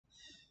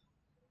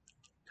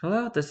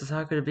Hello, this is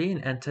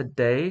Haku, and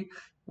today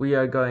we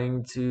are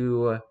going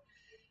to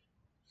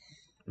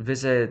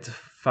visit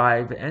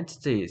 5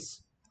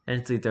 entities.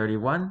 Entity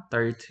 31,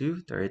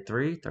 32,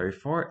 33,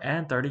 34,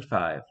 and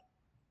 35.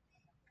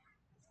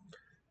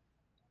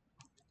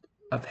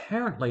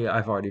 Apparently,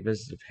 I've already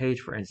visited a page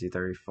for Entity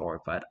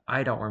 34, but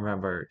I don't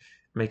remember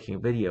making a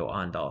video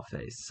on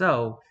Dollface,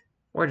 so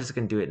we're just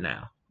going to do it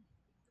now.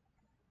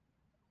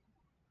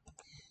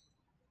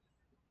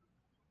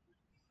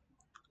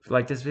 If you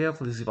like this video,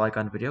 please leave a like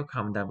on the video,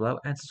 comment down below,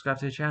 and subscribe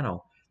to the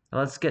channel. Now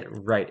let's get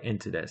right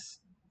into this.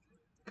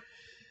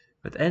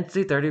 With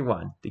Entity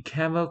 31, the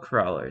Camo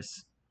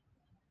Crawlers.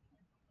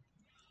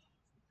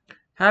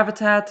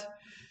 Habitat,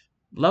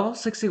 level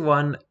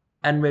 61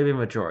 and maybe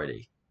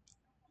majority.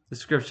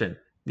 Description: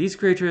 these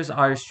creatures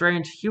are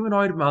strange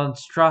humanoid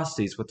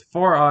monstrosities with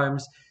 4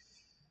 arms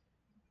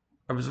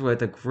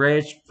with a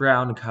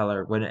grayish-brown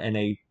color when in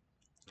a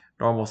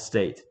normal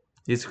state.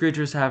 These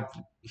creatures have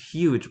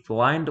huge,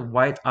 blind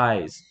white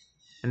eyes,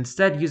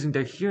 instead using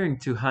their hearing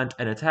to hunt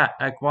and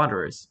attack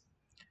wanderers.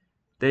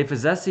 They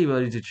possess the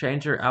ability to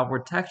change their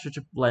outward texture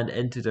to blend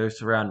into their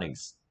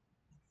surroundings,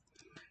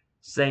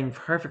 staying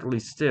perfectly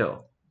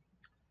still.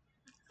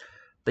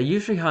 They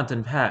usually hunt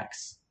in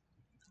packs.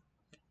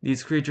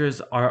 These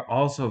creatures are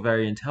also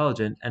very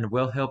intelligent and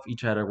will help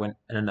each other when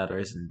another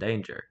is in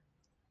danger.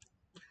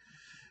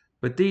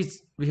 With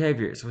these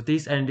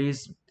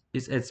entities,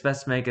 it's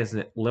best to make as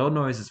little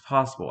noise as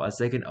possible, as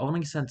they can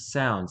only sense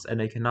sounds and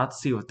they cannot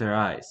see with their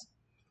eyes.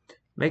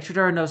 Make sure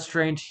there are no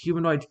strange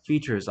humanoid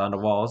features on the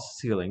walls,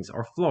 ceilings,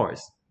 or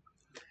floors,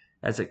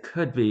 as it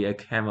could be a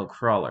camel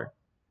crawler.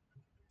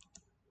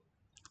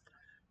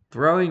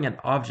 Throwing an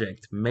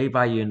object may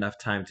buy you enough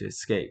time to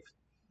escape.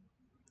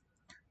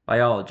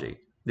 Biology: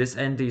 this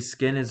entity's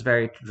skin is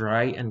very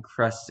dry and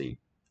crusty.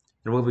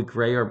 It will be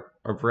gray or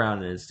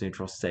brown in its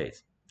neutral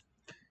state.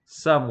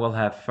 Some will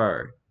have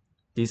fur.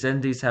 These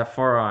entities have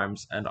 4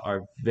 arms and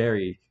are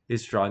very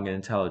strong and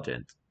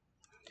intelligent.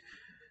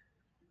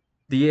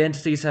 The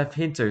entities have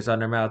pincers on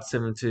their mouths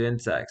similar to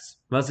insects.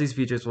 Most of these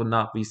features will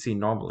not be seen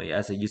normally,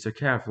 as they use their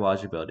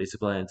camouflage abilities to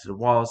blend into the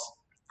walls,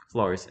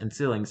 floors, and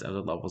ceilings of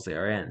the levels they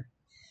are in.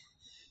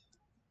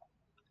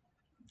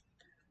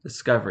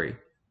 Discovery: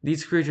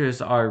 these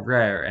creatures are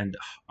rare and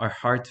are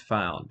hard to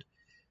find.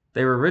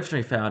 They were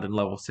originally found in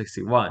level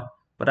 61,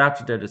 but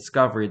after their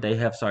discovery they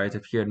have started to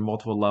appear in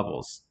multiple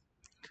levels.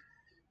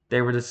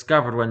 They were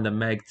discovered when the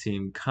Meg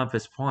team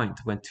Compass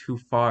Point went too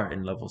far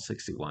in level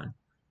 61.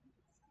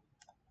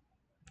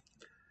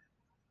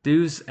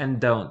 Do's and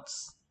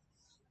don'ts.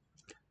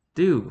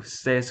 Do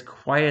stay as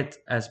quiet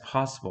as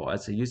possible,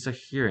 as they use their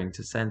hearing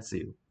to sense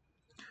you.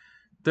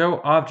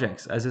 Throw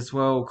objects, as this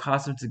will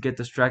cause them to get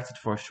distracted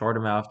for a short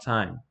amount of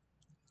time.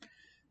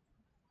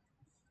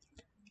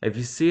 If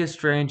you see a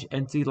strange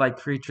entity-like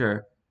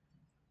creature,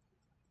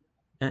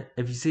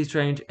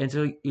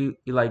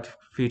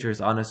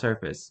 creatures on the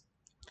surface,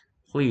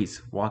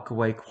 please walk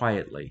away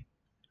quietly.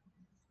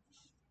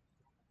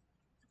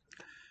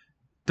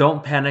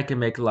 Don't panic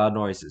and make loud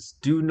noises.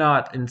 Do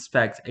not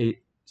inspect a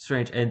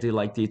strange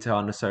entity-like detail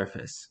on the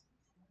surface.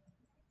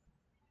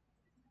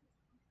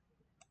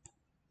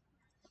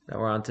 Now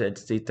we're on to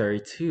Entity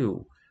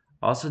 32,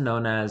 also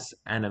known as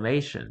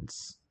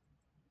animations.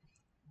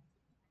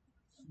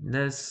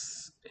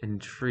 This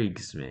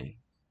intrigues me.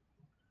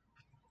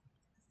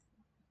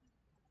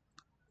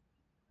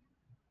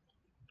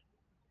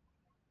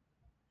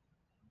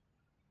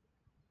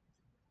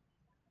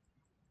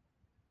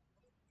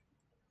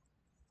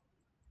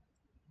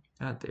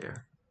 Oh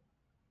dear.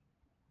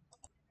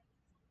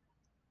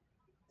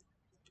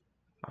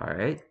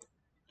 Alright.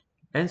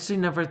 Entity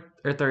number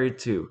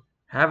 32.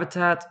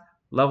 Habitat,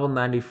 level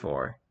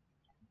 94.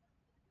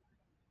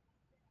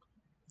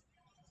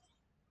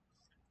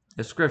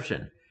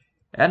 Description: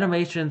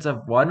 animations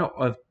of one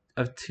of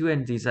 2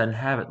 entities that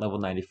inhabit level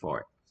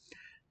 94.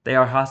 They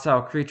are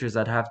hostile creatures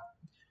that have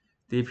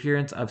the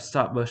appearance of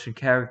stop-motion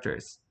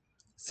characters,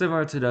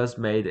 similar to those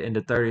made in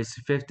the 30s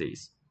to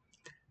 50s.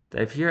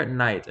 They appear at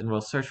night and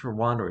will search for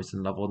wanderers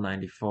in level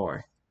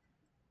 94.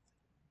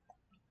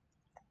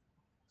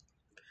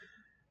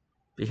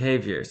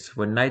 Behaviors: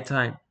 when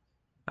nighttime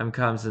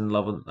comes in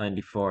level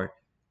 94,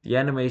 the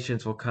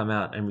animations will come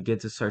out and begin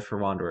to search for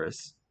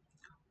wanderers,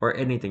 or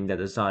anything that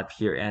does not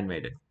appear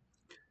animated.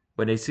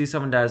 When they see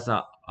someone that is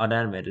not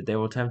unanimated, they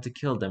will attempt to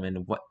kill them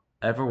in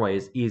whatever way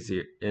is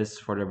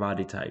easiest for their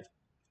body type.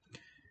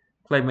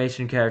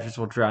 Claymation characters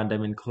will drown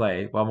them in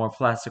clay, while more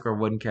plastic or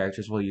wooden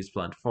characters will use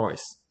blunt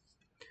force.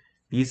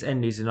 These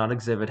entities do not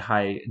exhibit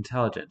high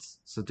intelligence,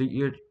 so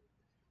your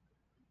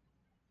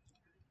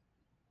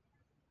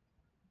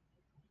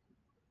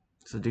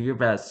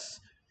best.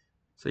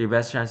 So your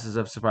best chances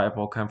of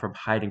survival come from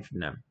hiding from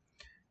them.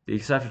 The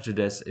exception to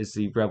this is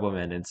the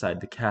rebelmen inside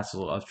the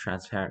castle of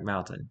Transparent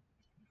Mountain,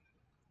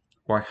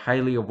 who are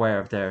highly aware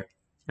of their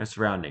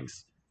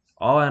surroundings.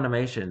 All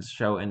animations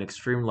show an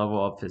extreme level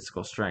of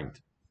physical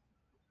strength.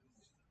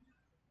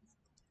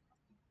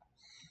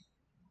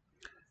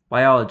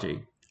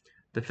 Biology: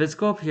 the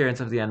physical appearance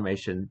of the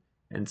animation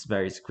and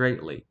varies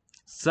greatly.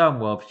 Some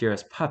will appear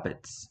as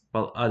puppets,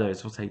 while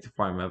others will take the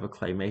form of a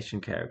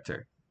claymation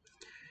character.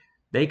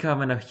 They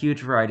come in a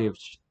huge variety of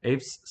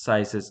shapes,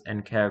 sizes,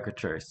 and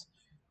caricatures.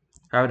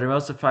 However, the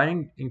most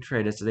defining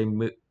trait is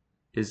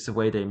the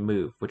way they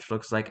move, which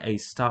looks like a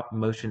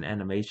stop-motion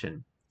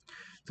animation,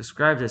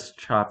 described as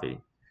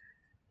choppy.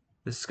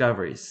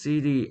 Discovery. See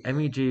the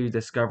MEG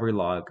discovery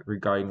log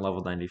regarding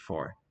level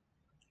 94.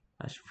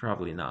 I should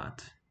probably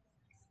not.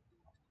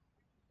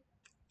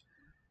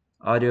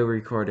 Audio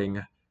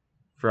recording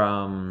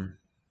from,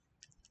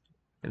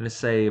 I'm going to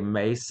say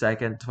May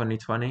 2nd,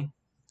 2020.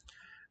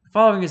 The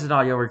following is an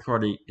audio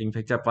recording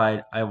picked up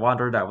by a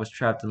wanderer that was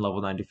trapped in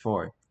level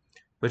 94,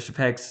 which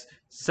depicts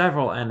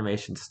several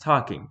animations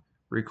talking,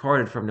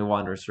 recorded from the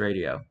wanderer's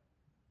radio.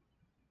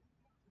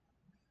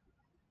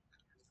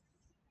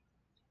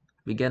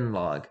 Begin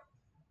log.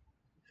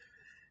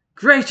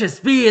 Gracious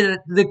be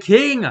the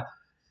king!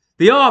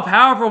 The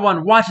all-powerful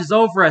one watches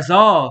over us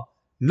all.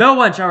 No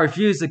one shall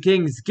refuse the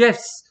king's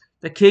gifts.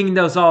 The king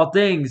knows all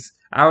things.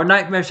 Our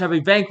nightmare shall be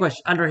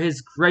vanquished under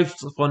his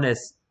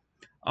gracefulness.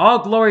 All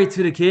glory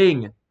to the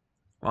king.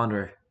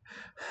 Wanderer.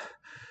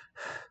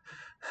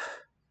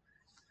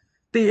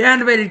 The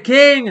animated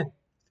king!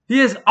 He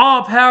is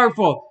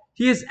all-powerful.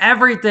 He is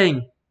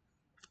everything.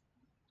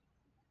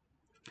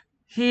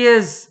 He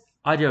is...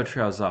 Audio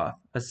trails off.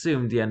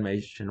 Assume the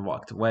animation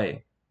walked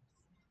away.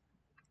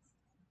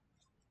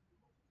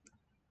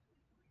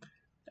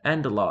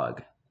 End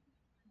log.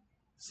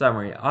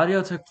 Summary.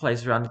 Audio took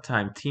place around the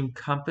time Team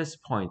Compass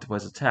Point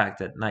was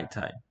attacked at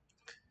nighttime.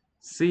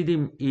 See the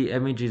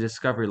MEG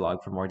discovery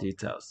log for more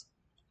details.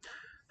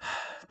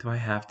 Do I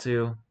have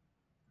to?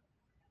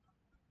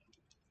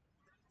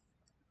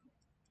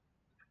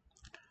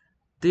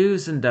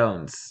 Do's and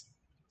don'ts.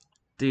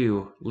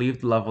 Do.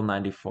 Leave level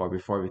 94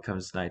 before it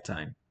becomes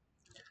nighttime.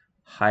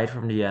 Hide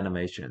from the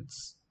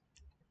animations.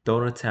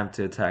 Don't attempt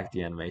to attack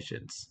the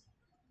animations.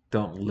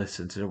 Don't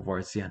listen to the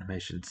words the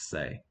animations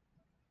say.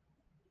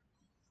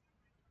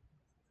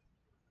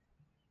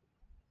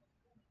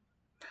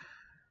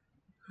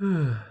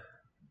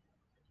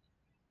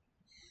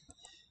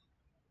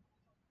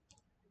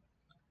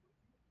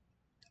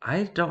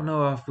 I don't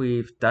know if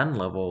we've done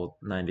level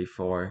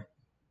 94.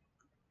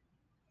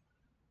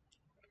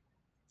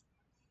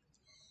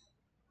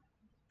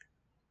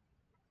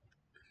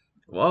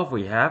 Well, if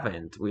we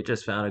haven't, we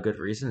just found a good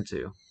reason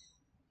to.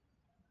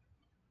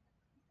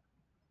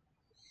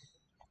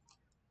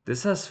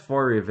 This has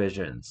 4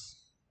 revisions.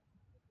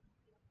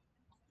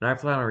 And I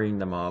plan on reading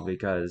them all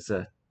because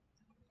I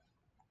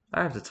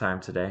have the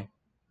time today.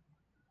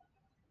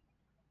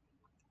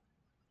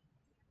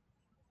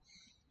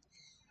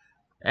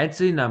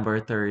 Entity number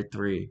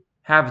 33.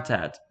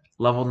 Habitat.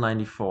 Level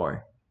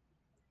 94.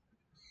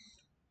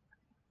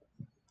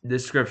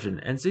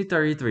 Description.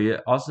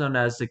 NC33, also known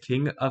as the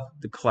King of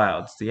the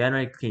Clouds, the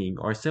Anime King,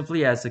 or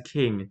simply as the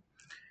King,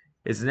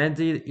 is an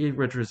entity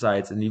which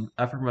resides in the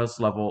uppermost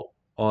level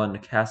on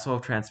Castle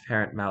of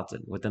Transparent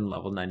Mountain within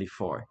level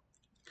 94.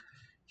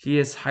 He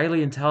is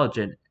highly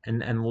intelligent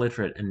and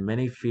literate in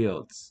many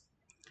fields,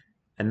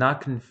 and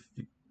not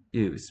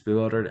confused,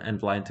 bewildered, and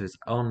blind to his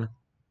own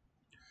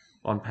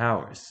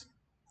powers.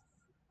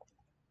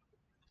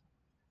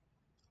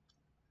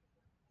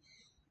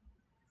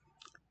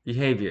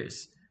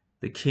 Behaviors.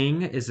 The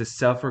king is a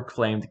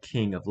self-proclaimed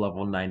king of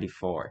level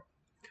 94,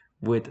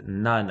 with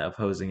none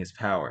opposing his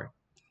power.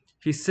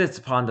 He sits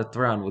upon the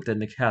throne within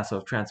the castle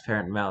of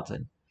Transparent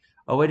Mountain,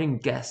 awaiting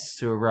guests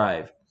to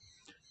arrive.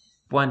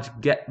 Once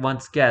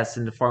guests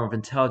in the form of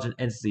intelligent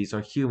entities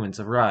or humans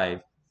arrive,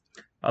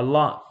 a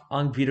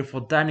long, beautiful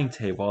dining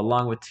table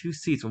along with 2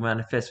 seats will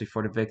manifest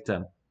before the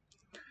victim.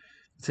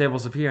 The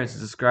table's appearance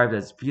is described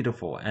as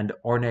beautiful and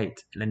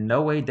ornate and in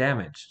no way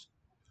damaged.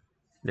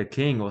 The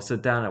king will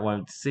sit down at one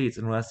of the seats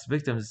and will ask the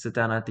victim to sit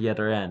down at the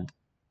other end.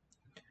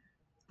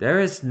 There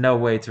is no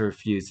way to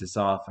refuse this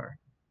offer.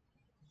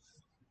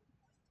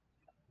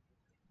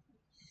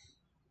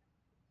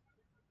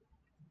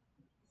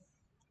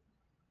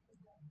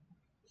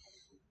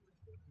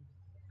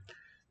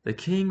 The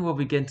king will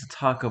begin to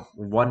talk of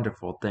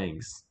wonderful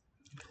things.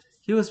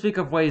 He will speak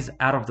of ways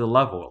out of the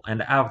level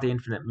and out of the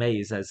infinite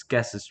maze as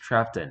guest is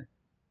trapped in,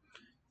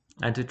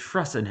 and to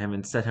trust in him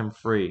and set him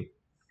free.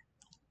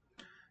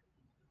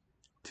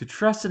 To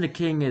trust in the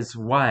king is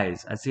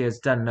wise, as he has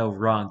done no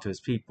wrong to his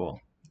people,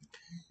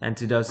 and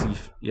to those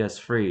he has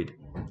freed.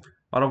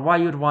 Although why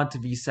you would want to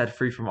be set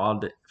free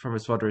from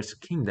his wondrous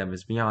kingdom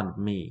is beyond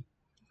me.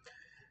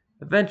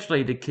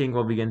 Eventually, the king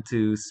will begin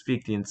to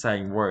speak the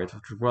inciting words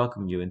which will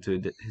welcome you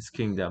into his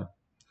kingdom,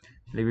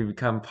 and you will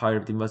become part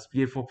of the most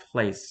beautiful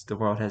place the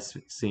world has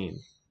seen,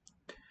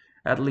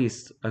 at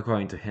least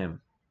according to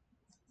him.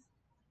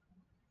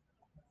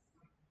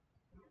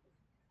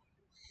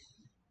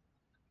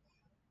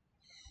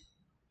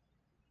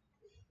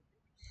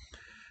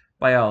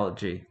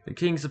 Biology. The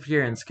king's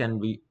appearance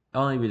can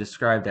only be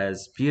described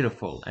as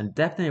beautiful and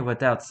definitely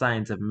without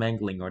signs of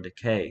mangling or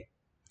decay.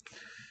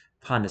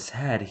 Upon his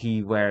head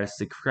he wears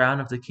the crown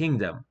of the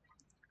kingdom,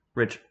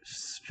 which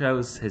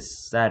shows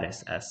his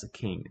status as the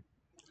king.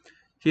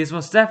 He is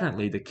most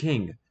definitely the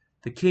king.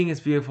 The king is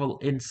beautiful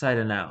inside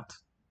and out.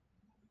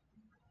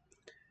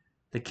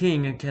 The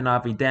king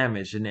cannot be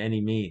damaged in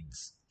any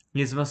means.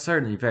 He is most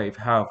certainly very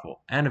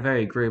powerful, and a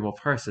very agreeable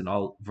person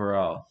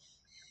overall.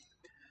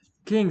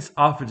 The king's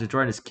offer to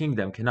join his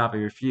kingdom cannot be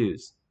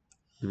refused.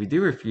 If you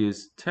do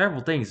refuse,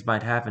 terrible things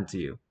might happen to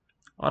you.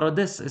 Although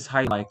this is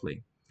highly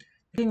likely.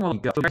 The king will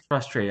be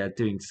frustrated at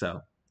doing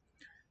so.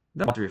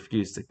 Don't want to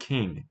refuse the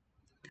king.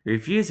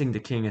 Refusing the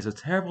king is a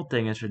terrible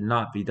thing and should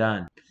not be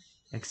done.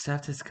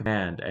 Accept his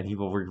command, and he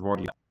will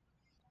reward you.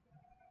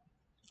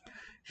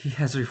 He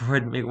has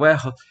rewarded me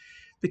well.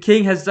 The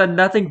king has done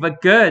nothing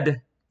but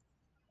good.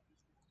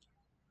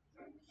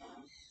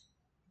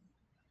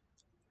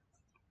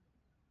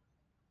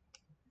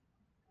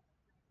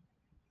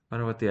 I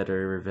wonder what the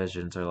other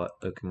revisions are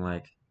looking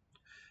like.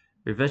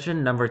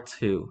 Revision number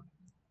 2.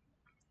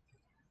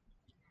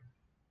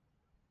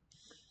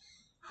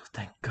 Oh,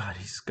 thank God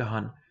he's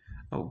gone.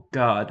 Oh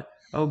God.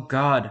 Oh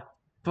God.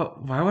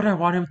 But why would I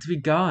want him to be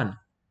gone?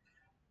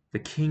 The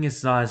king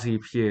is not as he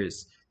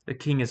appears. The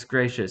king is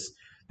gracious.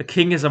 The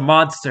king is a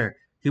monster.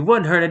 He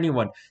wouldn't hurt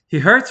anyone. He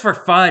hurts for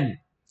fun.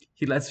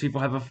 He lets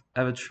people have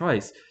a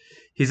choice.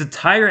 He's a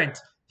tyrant.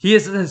 He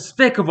is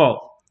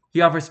despicable.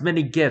 He offers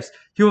many gifts.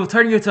 He will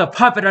turn you into a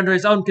puppet under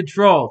his own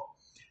control.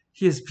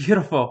 He is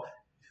beautiful.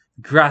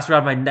 The grass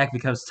around my neck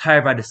becomes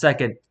tired by the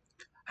second.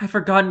 I've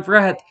forgotten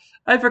breath.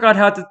 I forgot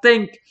how to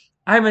think.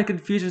 I'm in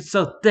confusion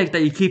so thick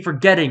that you keep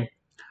forgetting.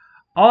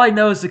 All I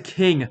know is the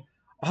king.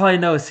 All I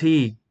know is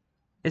he.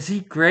 Is he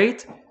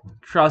great?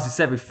 Trials you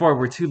said before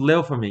were too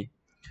little for me.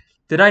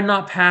 Did I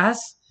not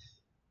pass?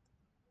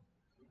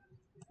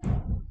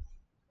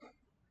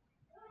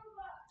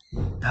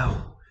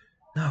 No.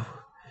 No.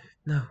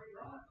 No.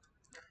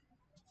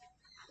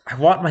 I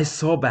want my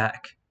soul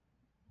back.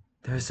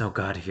 There is no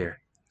God here.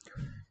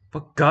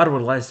 What God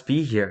would let us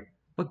be here?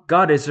 What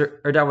God is there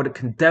that would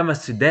condemn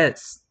us to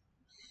this?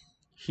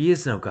 He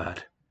is no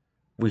God.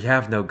 We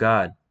have no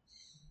God.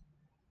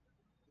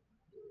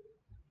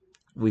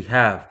 We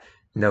have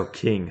no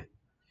king.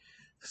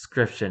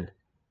 Description.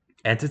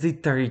 Entity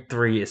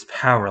 33 is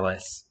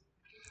powerless.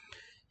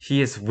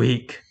 He is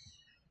weak.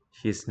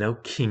 He is no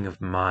king of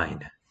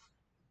mine.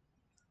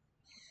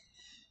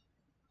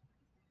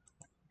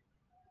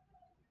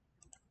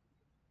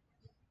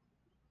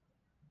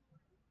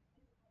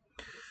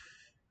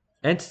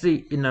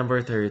 Entity number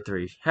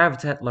 33.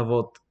 Habitat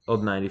level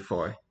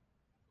 94.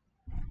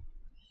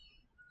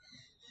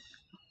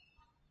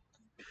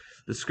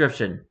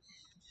 Description.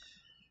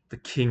 The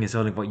king is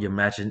only what you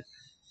imagine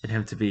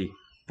him to be.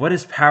 What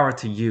is power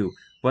to you?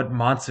 What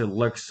monster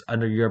lurks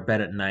under your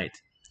bed at night?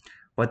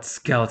 What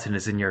skeleton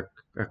is in your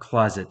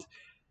closet?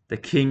 The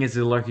king is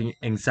the lurking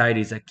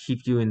anxieties that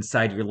keep you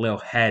inside your little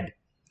head.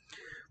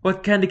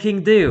 What can the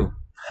king do?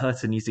 Well,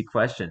 that's an easy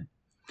question.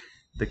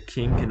 The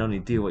king can only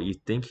do what you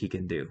think he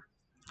can do.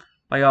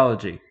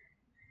 Biology.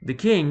 The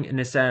king, in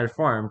his standard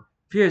form,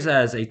 appears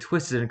as a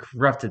twisted and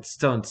corrupted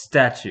stone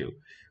statue,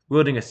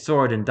 wielding a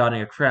sword and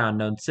donning a crown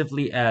known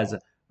simply as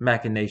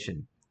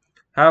machination.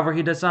 However,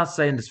 he does not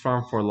stay in this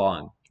form for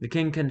long. The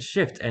king can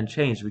shift and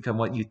change to become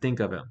what you think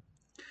of him.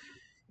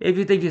 If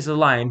you think he's a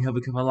lion, he'll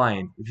become a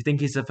lion. If you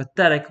think he's a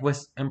pathetic,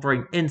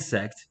 whispering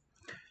insect,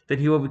 then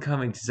he will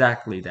become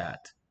exactly that.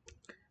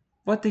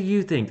 What do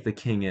you think the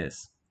king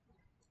is?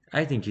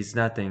 I think he's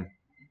nothing.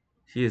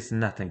 He is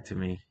nothing to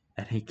me,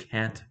 and he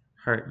can't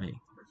hurt me.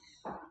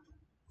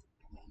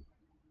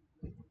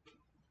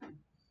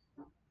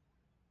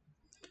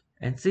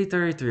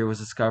 NC-33 was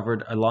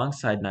discovered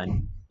alongside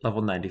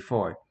level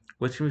 94,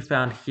 which can be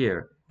found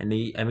here in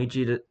the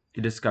MEG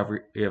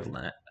Discovery of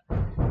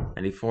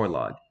 94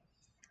 log.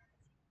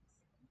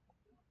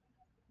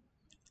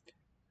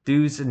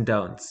 Do's and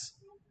don'ts.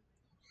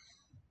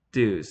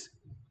 Do's.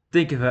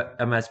 Think of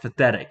him as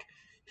pathetic.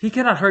 He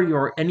cannot hurt you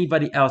or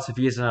anybody else if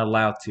he isn't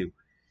allowed to.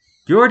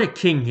 You're the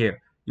king here.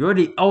 You're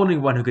the only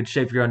one who can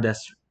shape your own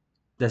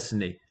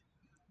destiny.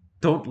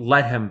 Don't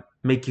let him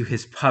make you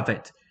his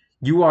puppet.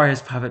 You are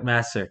his puppet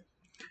master.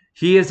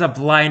 He is a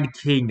blind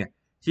king.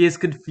 He is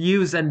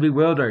confused and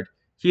bewildered.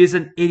 He is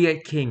an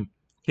idiot king.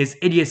 His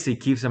idiocy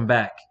keeps him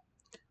back.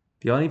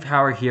 The only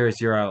power here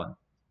is your own.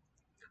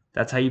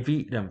 That's how you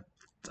beat him.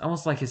 It's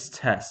almost like his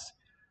test.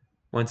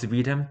 Once you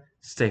beat him,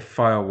 stay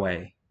far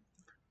away.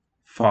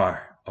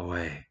 Far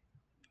away.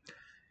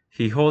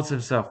 He holds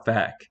himself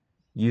back.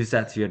 Use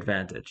that to your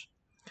advantage.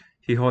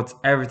 He holds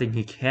everything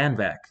he can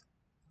back.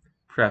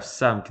 Perhaps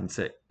some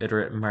consider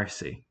it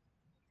mercy.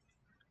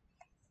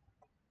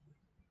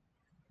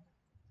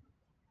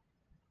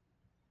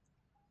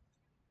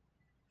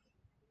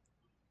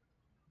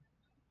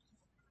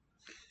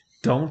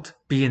 Don't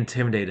be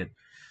intimidated.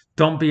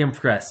 Don't be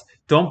impressed.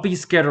 Don't be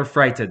scared or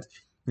frightened.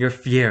 Your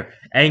fear,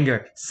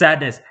 anger,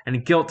 sadness,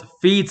 and guilt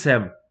feeds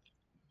him.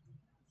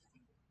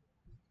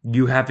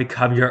 You have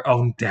become your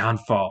own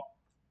downfall.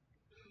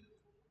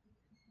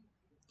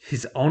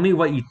 He's only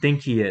what you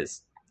think he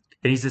is.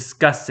 And he's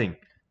disgusting.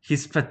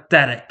 He's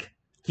pathetic.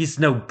 He's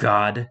no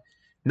god.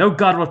 No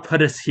god would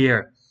put us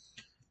here.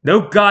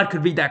 No god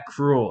could be that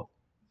cruel.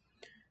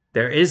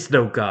 There is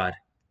no god.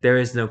 There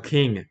is no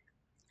king.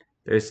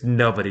 There is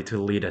nobody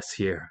to lead us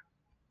here.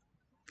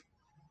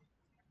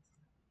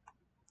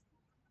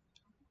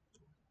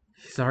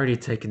 He's already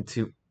taken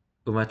too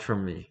much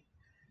from me.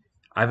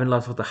 I've been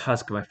left with the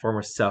husk of my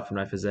former self in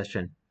my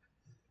possession.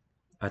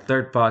 A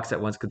third box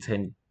that once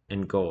contained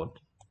in gold.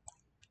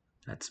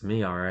 That's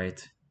me,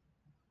 alright.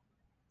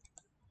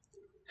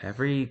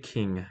 Every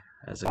king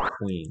has a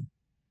queen.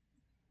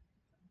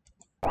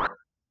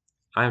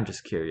 I'm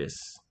just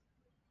curious.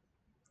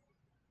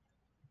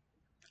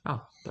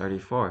 Oh,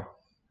 34.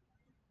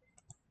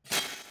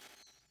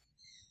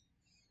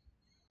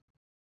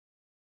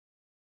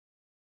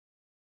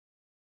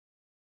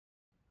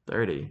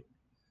 30.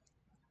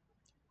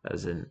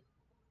 As in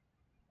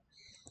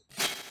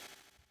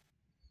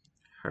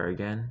her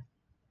again.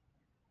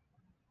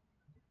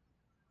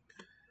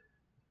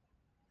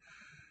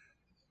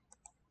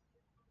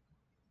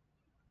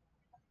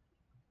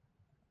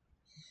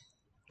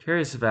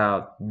 Curious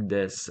about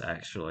this,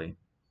 actually.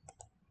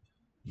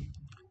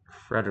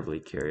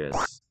 Incredibly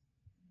curious.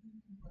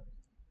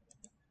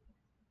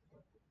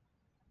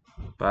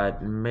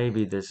 But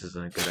maybe this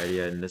isn't a good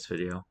idea in this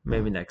video.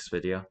 Maybe next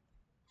video.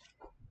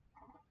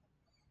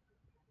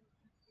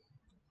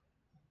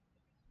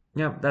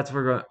 Yep, that's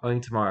where we're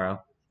going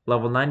tomorrow.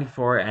 Level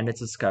 94 and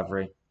its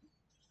discovery.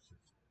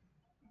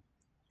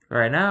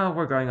 Right now,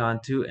 we're going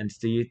on to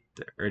Entity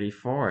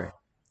 34.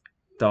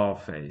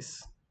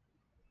 Dollface.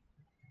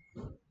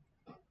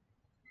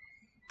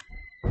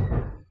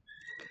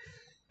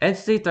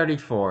 Entity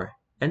 34.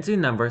 Entity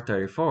number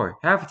 34.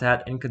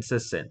 Habitat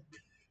inconsistent.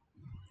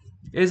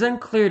 It is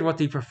unclear what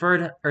the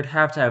preferred Earth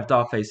habitat of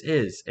Dollface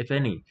is, if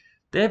any.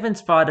 They have been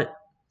spotted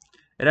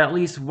at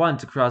least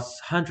once across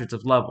hundreds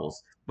of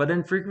levels, but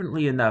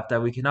infrequently enough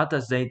that we cannot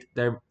designate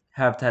their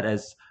habitat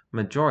as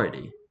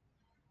majority.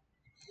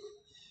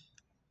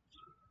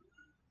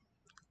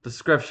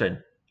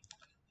 Description: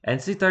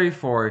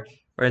 NC-34, or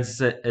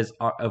instances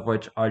of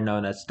which are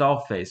known as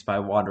dollface by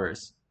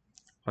wanderers,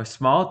 are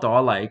small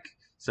doll-like,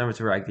 similar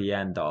to Raggedy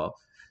Ann doll,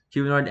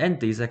 humanoid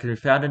entities that can be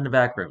found in the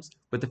backrooms,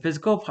 with the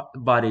physical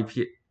body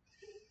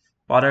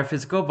while their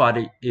physical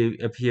body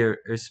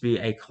appears to be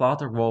a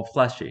cloth or wool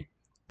fleshy.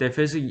 Their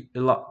physiology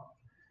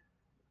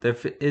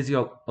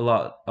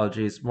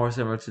is more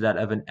similar to that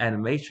of an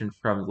animation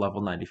from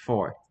level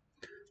 94.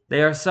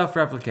 They are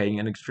self-replicating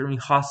and extremely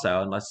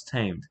hostile unless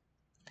tamed.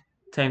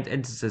 Tamed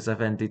instances of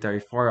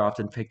ND34 are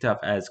often picked up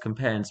as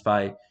companions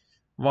by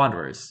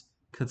wanderers,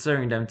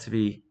 considering them to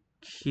be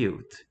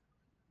cute.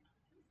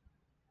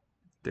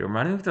 They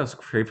remind me of those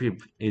creepy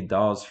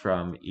dolls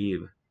from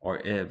Eve, or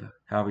Ib,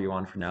 however you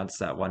want to pronounce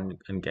that one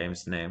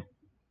in-game's name.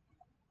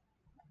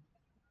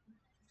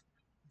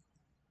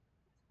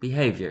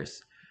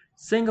 Behaviors.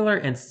 Singular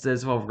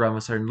instances will roam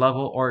a certain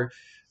level or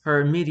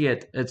her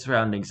immediate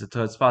surroundings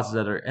until it spots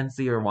another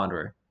entity or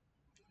wanderer.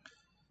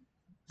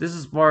 This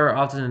is more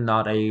often than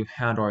not a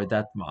hound or a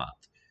death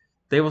moth.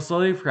 They will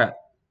slowly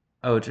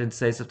approach and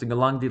say something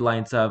along the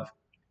lines of,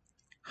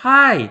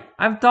 "Hi,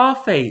 I'm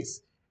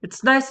Dollface.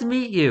 It's nice to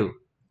meet you."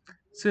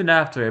 Soon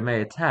after, it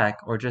may attack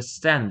or just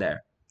stand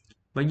there,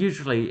 but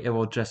usually it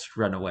will just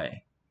run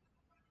away.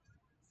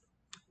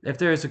 If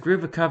there is a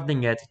group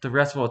accompanying it, the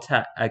rest will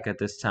attack at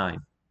this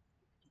time.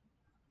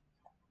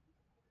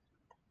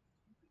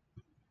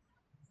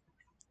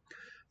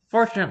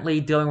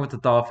 Fortunately, dealing with the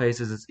dollface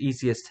is its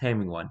easiest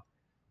taming one.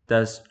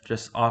 Thus,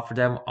 just offer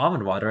them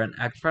almond water and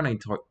act friendly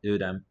to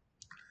them.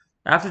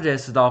 After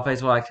this, the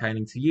dollface will act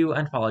kindly to you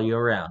and follow you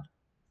around.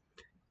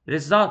 It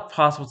is not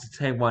possible to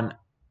tame one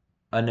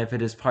if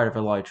it is part of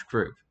a large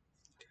group.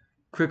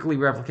 Quickly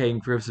replicating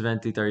groups of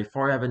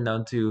NT-34 have been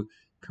known to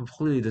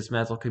completely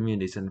dismantle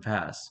communities in the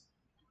past.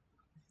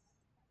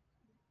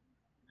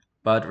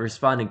 But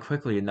responding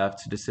quickly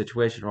enough to the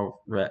situation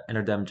will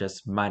render them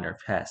just minor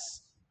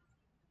pests.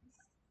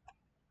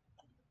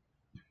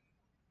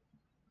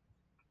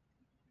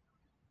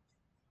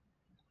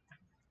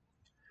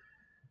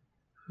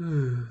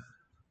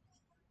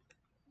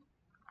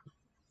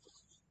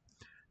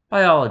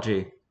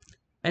 Biology.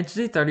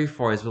 Entity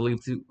 34 is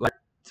believed to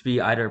be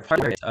either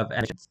part of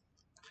animals.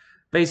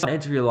 Based on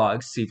interview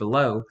logs, see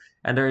below,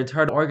 and their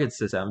internal organ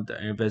system,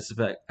 the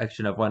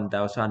inspection of one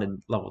that was found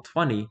in level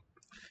 20,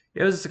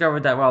 it was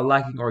discovered that while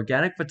lacking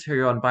organic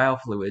material and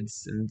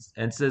biofluids,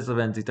 instances of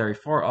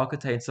NZ34 all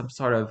contain some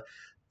sort of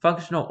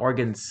functional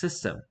organ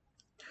system.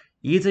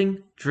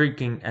 Eating,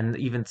 drinking, and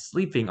even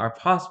sleeping are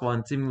possible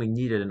and seemingly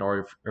needed in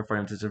order for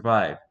them to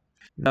survive.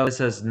 No, this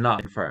is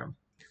not confirmed.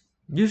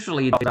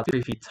 Usually about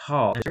 3 feet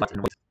tall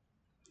and weight.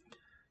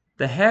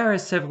 The hair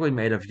is typically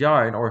made of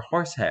yarn or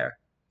horsehair.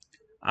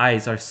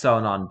 Eyes are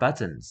sewn on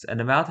buttons, and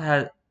the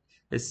mouth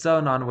is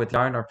sewn on with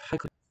yarn or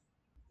pipe.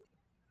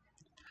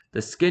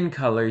 The skin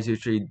color is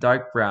usually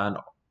dark brown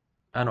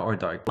or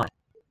dark black.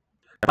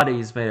 Their body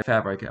is made of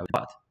fabric of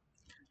cloth.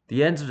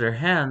 The ends of their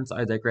hands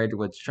are decorated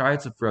with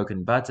shards of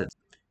broken buttons.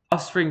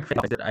 Offspring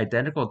created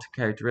identical to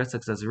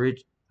characteristics as the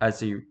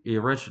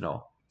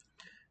original.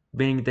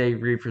 meaning they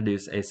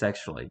reproduce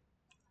asexually.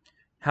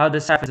 How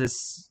this happens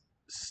is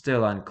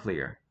still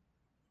unclear.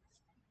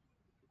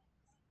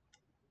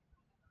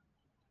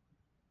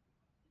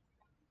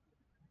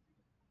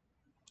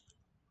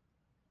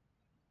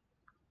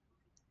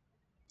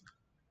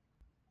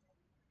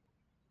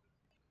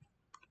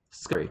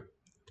 Discovery.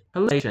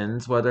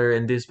 Hallucinations, whether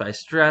induced by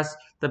stress,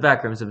 the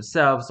backrooms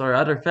themselves, or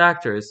other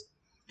factors,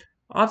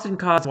 often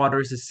cause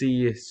wanderers to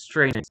see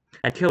strange things,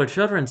 and killer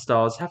children's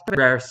dolls have been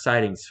rare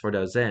sightings for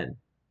those in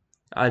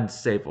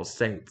unstable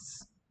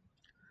states.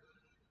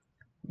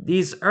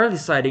 These early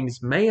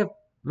sightings may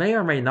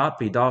or may not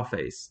be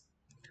Dollface.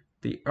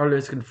 The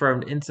earliest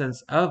confirmed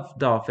instance of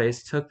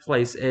Dollface took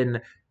place in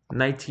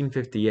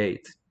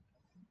 1958.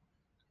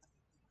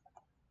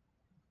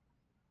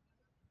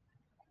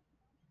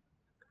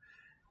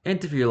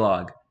 Interview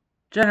log,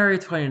 January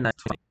 29,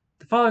 2020.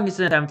 The following is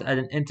an attempt at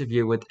an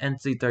interview with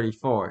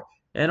NC-34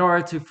 in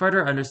order to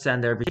further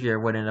understand their behavior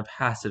when in a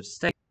passive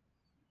state.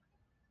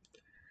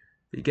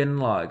 Begin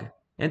log.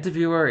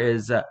 Interviewer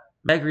is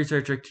Meg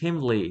researcher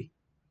Kim Lee.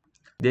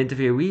 The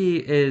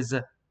interviewee is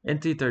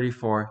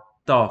NC-34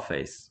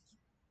 Dollface.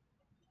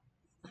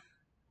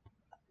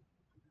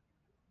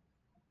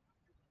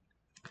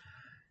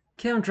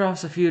 Kim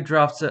drops a few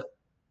drops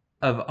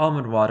of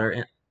almond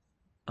water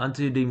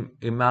onto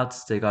a mouth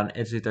stick on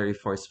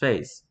NC-34's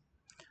face.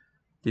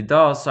 The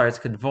doll starts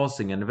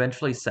convulsing and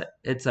eventually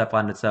sits up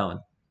on its own.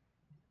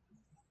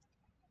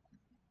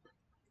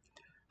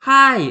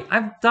 Hi,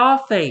 I'm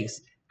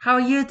Dollface. How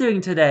are you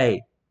doing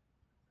today?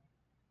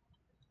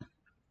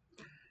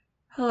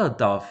 Hello,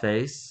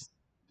 Dollface.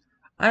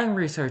 I'm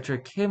researcher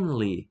Kim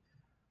Lee.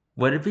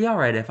 Would it be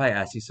alright if I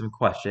ask you some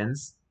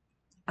questions?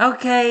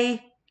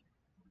 Okay.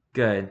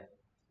 Good.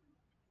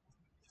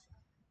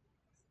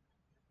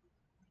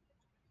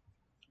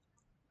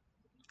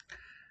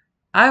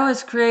 I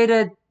was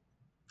created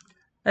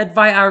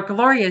by our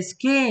glorious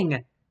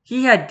king.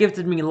 He had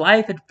gifted me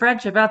life and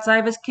friendship outside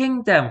of his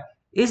kingdom.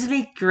 Isn't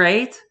he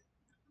great?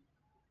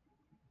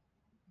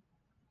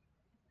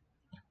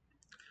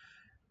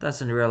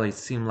 Doesn't really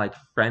seem like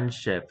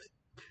friendship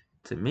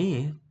to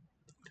me.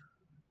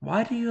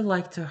 Why do you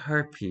like to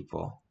hurt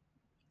people?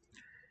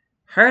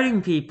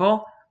 Hurting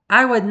people?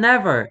 I would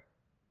never.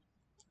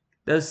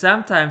 Though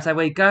sometimes I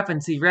wake up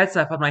and see red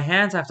stuff on my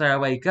hands after I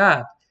wake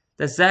up.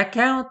 Does that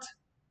count?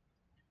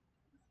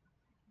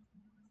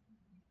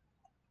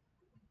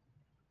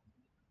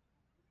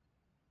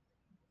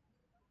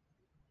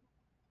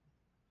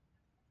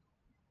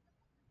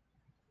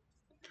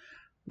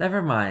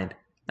 Never mind.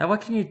 Now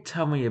what can you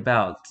tell me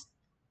about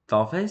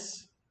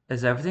Dollface?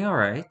 Is everything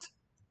alright?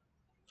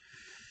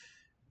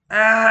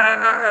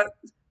 Ah!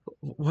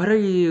 What are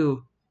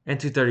you?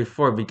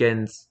 N234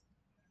 begins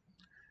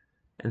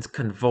and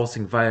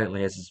convulsing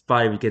violently as his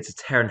body begins to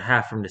tear in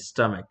half from his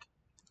stomach.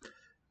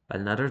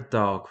 Another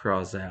doll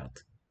crawls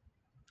out.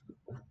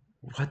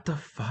 What the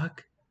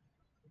fuck?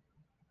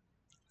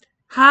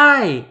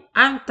 Hi,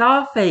 I'm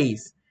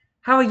Dollface.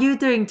 How are you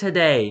doing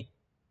today?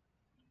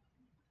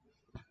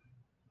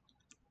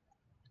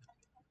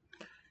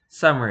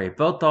 Summary.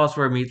 Both dolls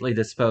were immediately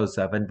disposed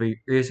of, and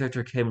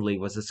researcher Kim Lee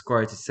was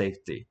escorted to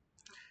safety.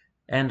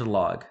 End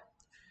log.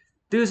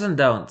 Do's and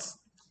don'ts.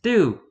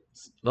 Do.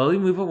 Slowly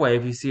move away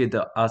if you see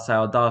a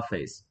hostile doll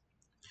face.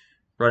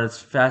 Run as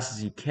fast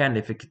as you can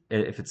if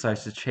it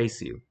starts to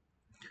chase you.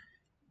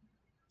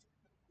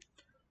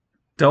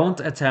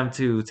 Don't attempt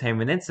to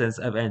tame an instance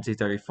of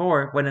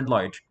NC-34 when in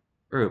large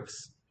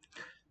groups.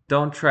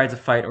 Don't try to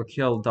fight or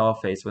kill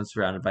Dollface when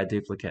surrounded by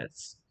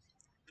duplicates.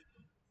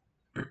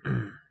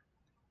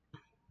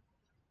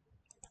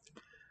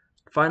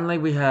 Finally,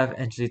 we have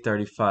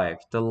NC-35,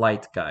 the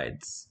light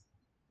guides.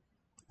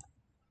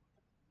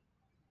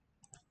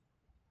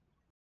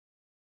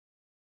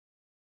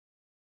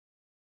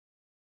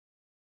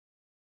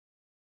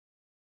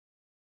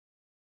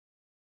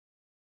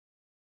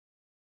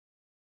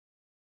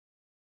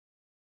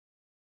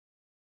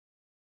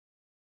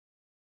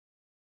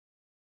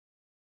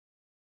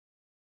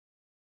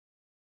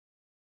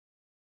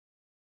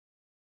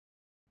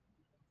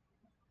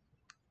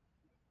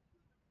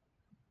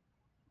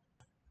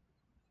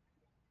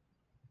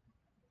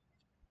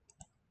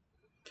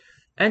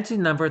 Entry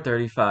number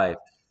 35.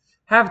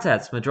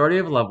 Habitats, majority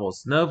of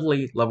levels,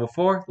 notably level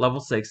 4, level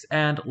 6,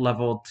 and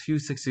level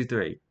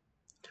 263.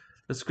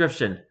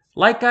 Description.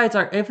 Light guides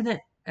are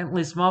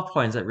infinitely small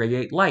points that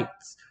radiate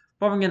lights,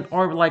 forming an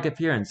orb-like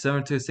appearance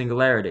similar to a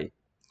singularity.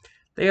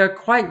 They are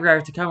quite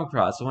rare to come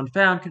across, and when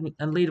found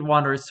can lead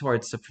wanderers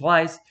towards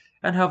supplies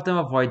and help them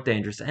avoid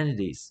dangerous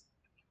entities.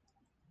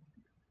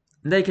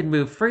 They can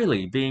move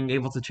freely, being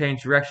able to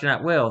change direction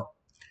at will,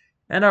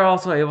 and are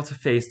also able to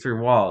phase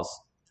through walls.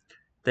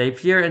 They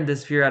appear and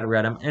disappear at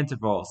random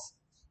intervals,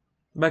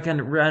 but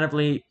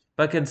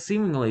can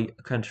seemingly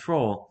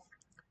control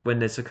when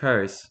this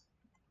occurs.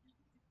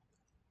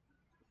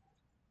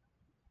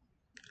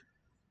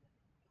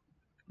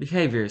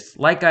 Behaviors.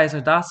 Light guides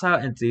are docile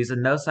entities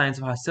and no signs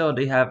of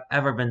hostility have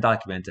ever been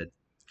documented.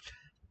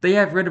 They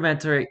have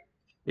rudimentary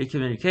In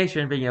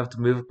communication, being able to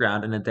move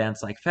around in a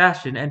dance-like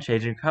fashion and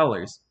changing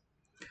colors.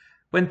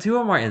 When two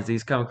or more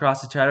entities come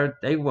across each other,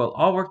 they will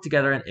all work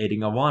together in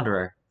aiding a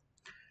wanderer.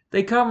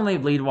 They commonly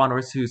lead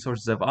wanderers to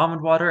sources of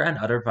almond water and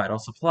other vital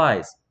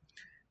supplies.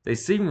 They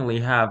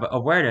seemingly have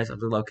awareness of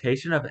the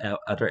location of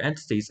other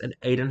entities and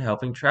aid in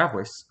helping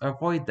travelers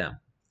avoid them.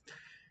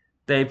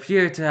 They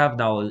appear to have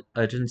knowledge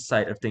and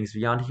sight of things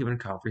beyond human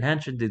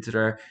comprehension due to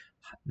their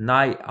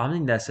nigh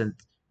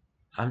omniscient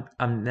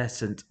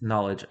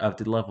knowledge of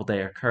the level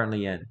they are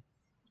currently in.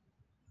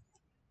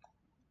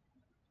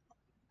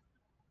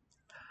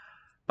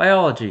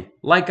 Biology.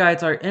 Light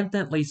guides are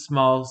infinitely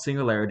small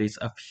singularities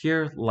of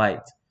pure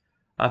light,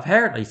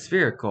 apparently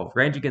spherical,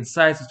 ranging in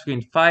size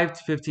between 5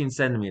 to 15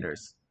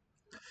 centimeters.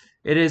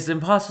 It is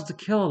impossible to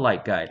kill a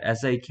light guide,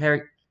 as they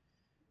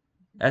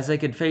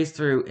can phase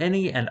through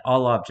any and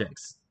all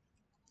objects.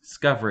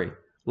 Discovery.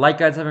 Light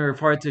guides have been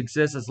reported to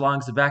exist as long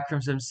as the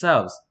backrooms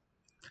themselves.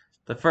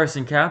 The first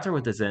encounter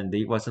with this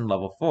entity was in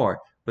level 4,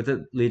 with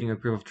it leading a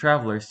group of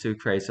travelers to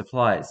create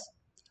supplies.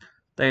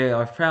 They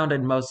are found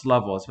in most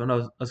levels, but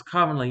most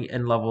commonly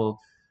in level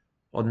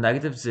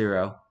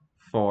 -0,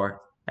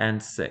 4,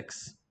 and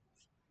 6.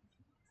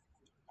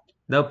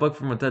 Notebook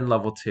from within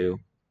level 2.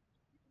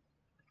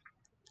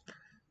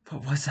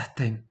 What was that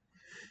thing?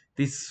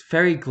 These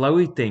very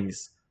glowy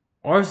things,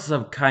 or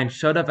some kind,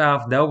 showed up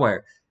out of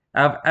nowhere.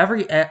 Out of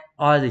every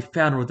oddity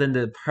found within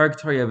the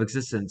purgatory of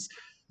existence,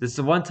 this is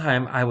the one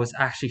time I was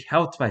actually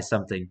helped by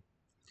something.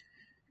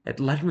 It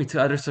led me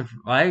to other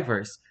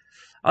survivors,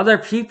 other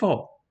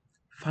people.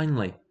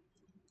 Finally,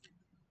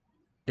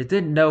 it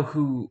didn't know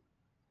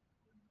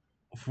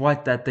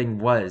what that thing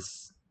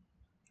was,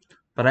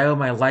 but I owe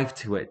my life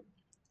to it.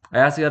 I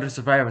asked the other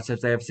survivors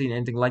if they have seen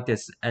anything like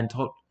this, and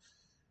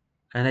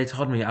they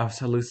told me I was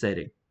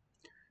hallucinating.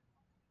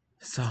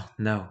 So,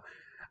 no.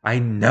 I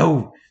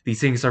know these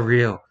things are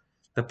real.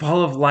 The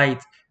ball of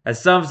light,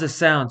 as dumb as it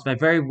sounds, might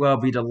very well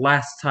be the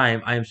last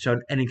time I am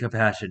shown any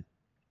compassion.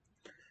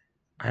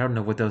 I don't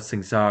know what those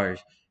things are.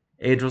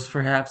 Angels,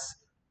 perhaps?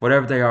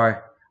 Whatever they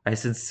are, I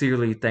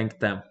sincerely thank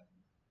them.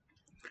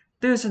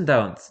 Do's and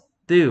don'ts.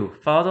 Do.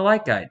 Follow the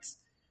light guides.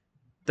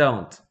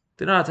 Don't.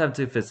 Do not attempt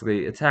to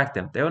physically attack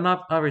them. They will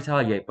not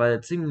retaliate, but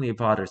it seemingly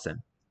bothers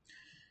them.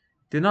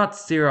 Do not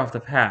steer off the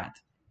path.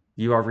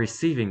 You are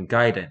receiving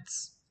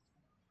guidance.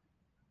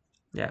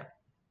 Yeah,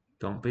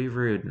 don't be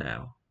rude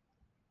now.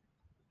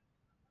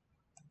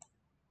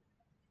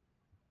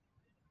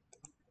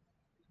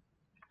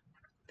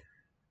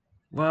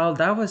 Well,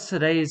 that was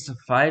today's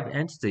 5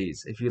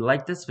 entities. If you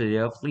liked this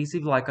video, please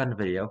leave a like on the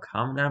video,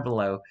 comment down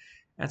below,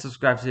 and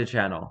subscribe to the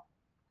channel.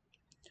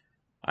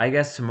 I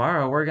guess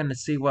tomorrow we're going to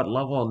see what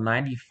level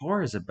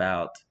 94 is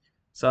about.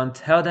 So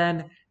until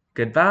then,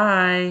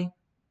 goodbye!